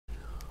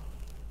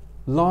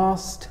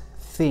Last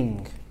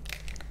thing,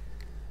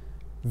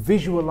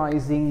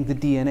 visualizing the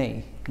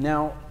DNA.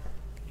 Now,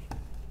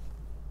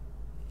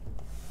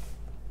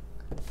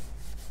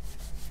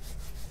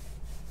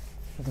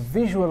 the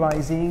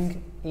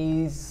visualizing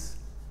is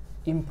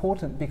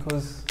important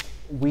because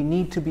we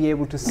need to be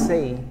able to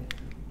say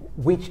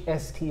which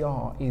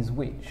STR is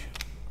which.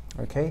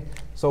 Okay,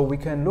 so we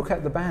can look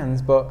at the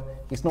bands, but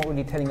it's not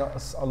really telling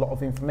us a lot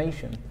of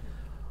information.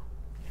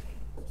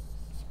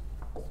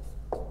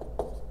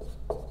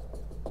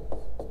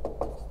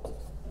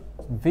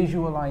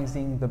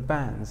 Visualizing the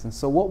bands. And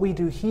so what we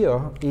do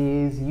here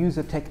is use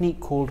a technique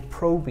called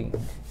probing.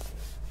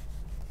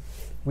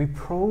 We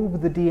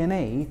probe the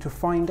DNA to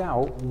find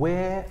out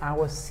where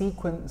our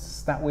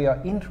sequence that we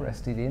are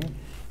interested in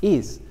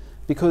is.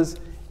 Because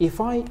if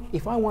I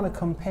want to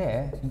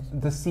compare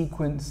the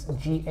sequence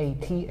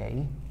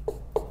GATA,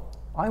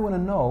 I want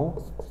to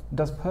know,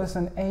 does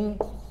person A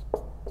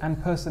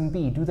and person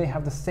B, do they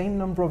have the same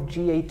number of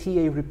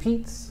GATA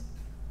repeats,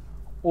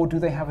 or do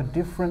they have a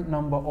different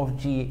number of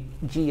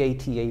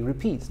GATA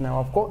repeats? Now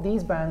I've got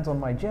these bands on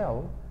my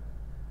gel.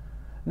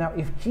 Now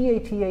if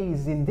GATA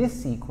is in this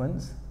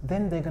sequence,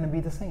 then they're going to be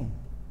the same.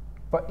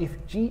 But if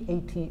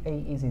GATA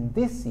is in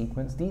this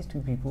sequence, these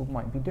two people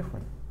might be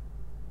different.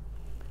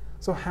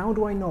 So how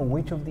do I know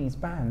which of these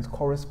bands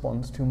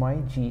corresponds to my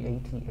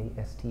GATA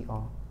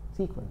STR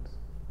sequence?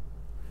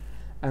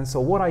 And so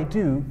what I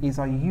do is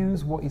I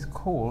use what is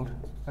called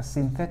a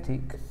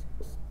synthetic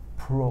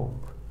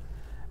probe.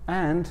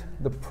 And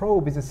the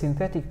probe is a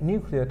synthetic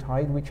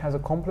nucleotide which has a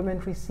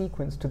complementary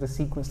sequence to the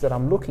sequence that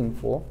I'm looking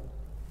for.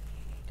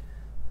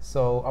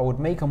 So I would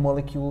make a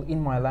molecule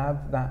in my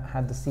lab that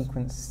had the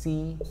sequence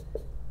C,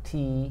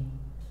 T,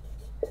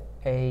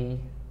 A,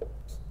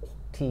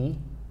 T,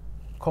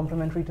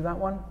 complementary to that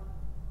one.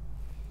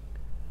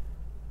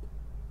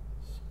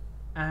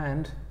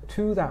 And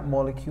to that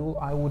molecule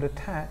I would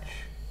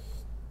attach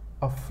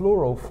a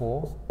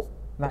fluorophore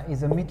that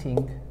is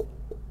emitting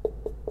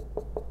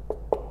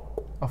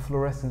a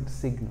fluorescent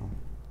signal.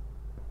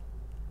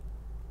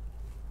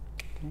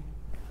 Okay.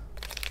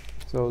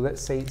 So let's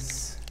say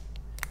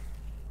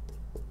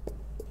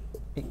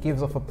it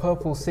gives off a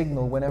purple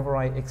signal whenever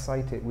I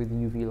excite it with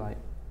UV light.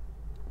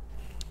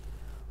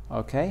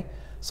 Okay,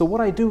 so what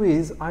I do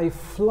is I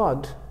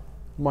flood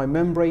my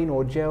membrane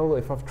or gel,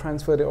 if I've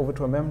transferred it over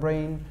to a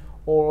membrane,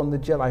 or on the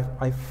gel,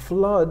 I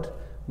flood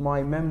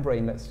my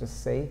membrane, let's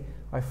just say.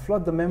 I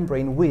flood the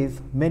membrane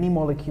with many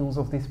molecules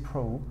of this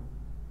probe.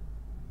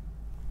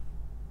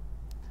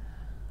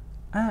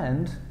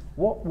 And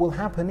what will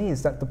happen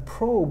is that the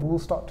probe will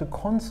start to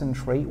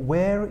concentrate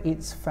where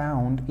it's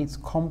found its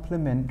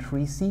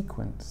complementary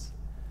sequence.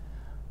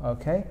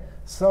 Okay,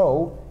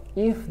 so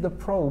if the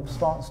probe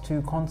starts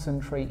to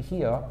concentrate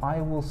here,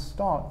 I will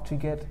start to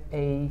get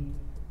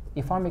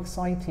if I'm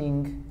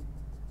exciting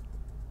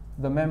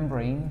the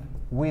membrane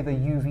with a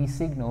UV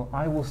signal,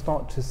 I will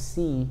start to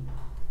see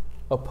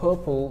a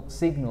purple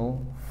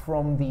signal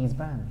from these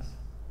bands.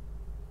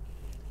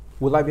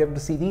 Will I be able to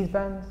see these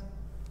bands?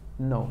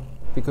 No,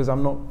 because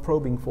I'm not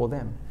probing for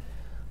them.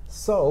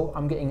 So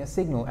I'm getting a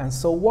signal, and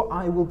so what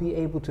I will be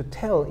able to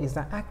tell is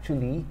that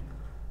actually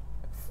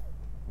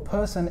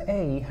person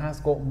A has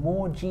got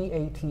more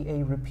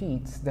GATA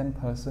repeats than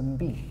person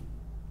B.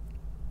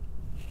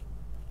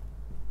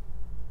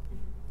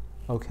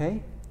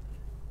 Okay?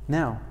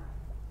 Now,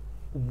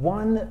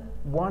 one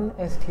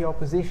STR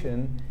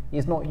position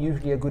is not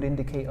usually a good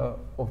indicator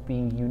of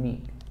being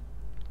unique.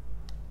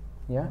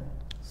 Yeah?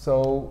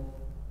 So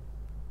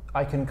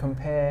I can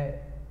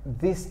compare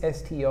this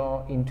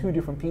STR in two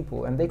different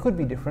people, and they could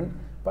be different,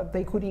 but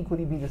they could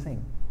equally be the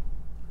same.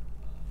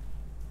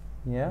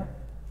 Yeah?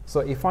 So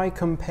if I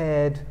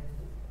compared,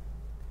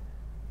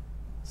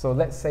 so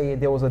let's say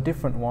there was a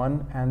different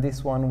one, and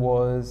this one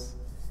was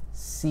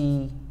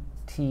CTA,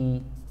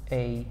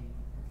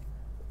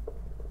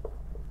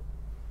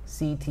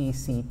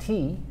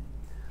 CTCT,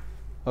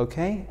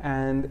 okay,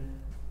 and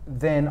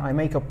then I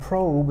make a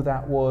probe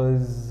that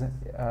was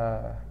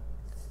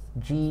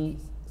GAGA,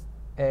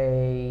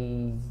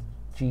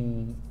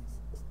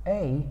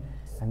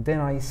 and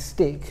then I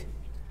stick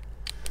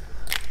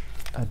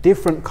a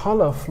different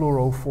color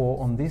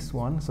fluorophore on this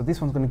one. So this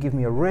one's going to give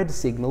me a red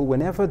signal.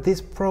 Whenever this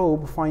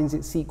probe finds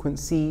its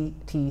sequence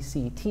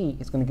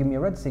CTCT, it's going to give me a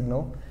red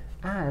signal,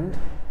 and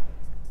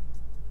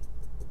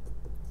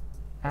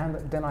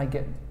then I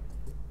get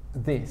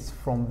this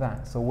from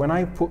that. So when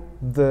I put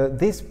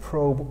this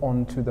probe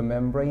onto the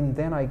membrane,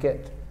 then I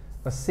get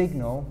a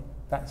signal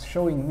that's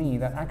showing me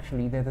that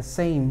actually they're the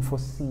same for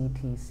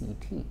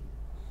CTCT.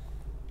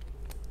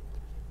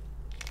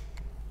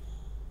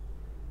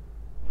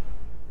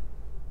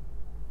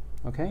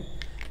 Okay?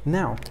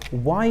 Now,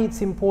 why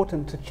it's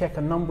important to check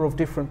a number of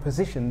different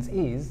positions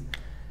is,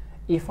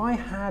 if I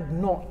had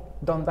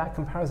not done that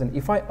comparison,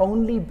 if I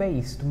only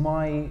based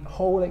my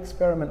whole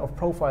experiment of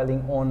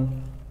profiling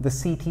on the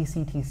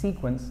CTCT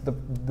sequence,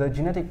 the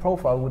genetic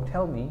profile would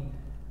tell me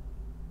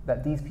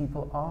that these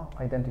people are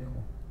identical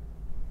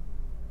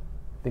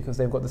because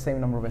they've got the same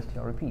number of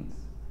STR repeats.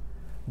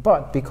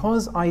 But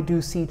because I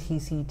do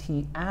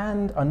CT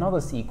and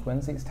another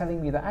sequence, it's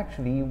telling me that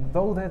actually,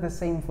 though they're the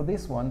same for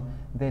this one,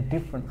 they're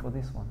different for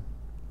this one.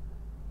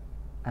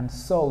 And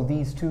so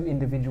these two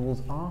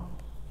individuals are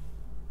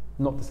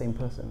not the same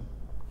person.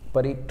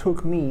 But it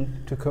took me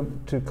to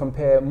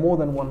compare more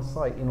than one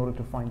site in order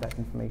to find that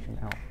information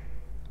out.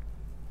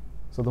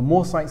 So the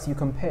more sites you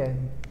compare,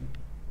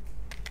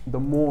 the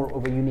more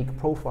of a unique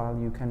profile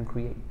you can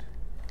create.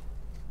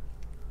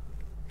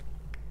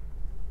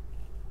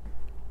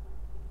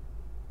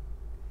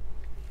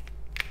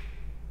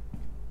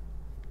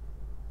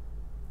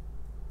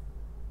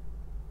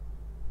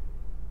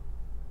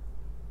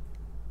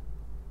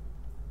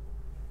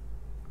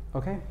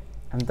 Okay,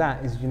 and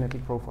that is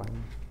genetic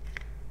profiling.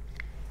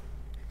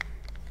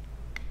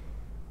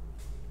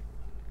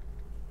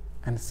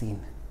 And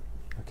scene.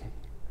 Okay.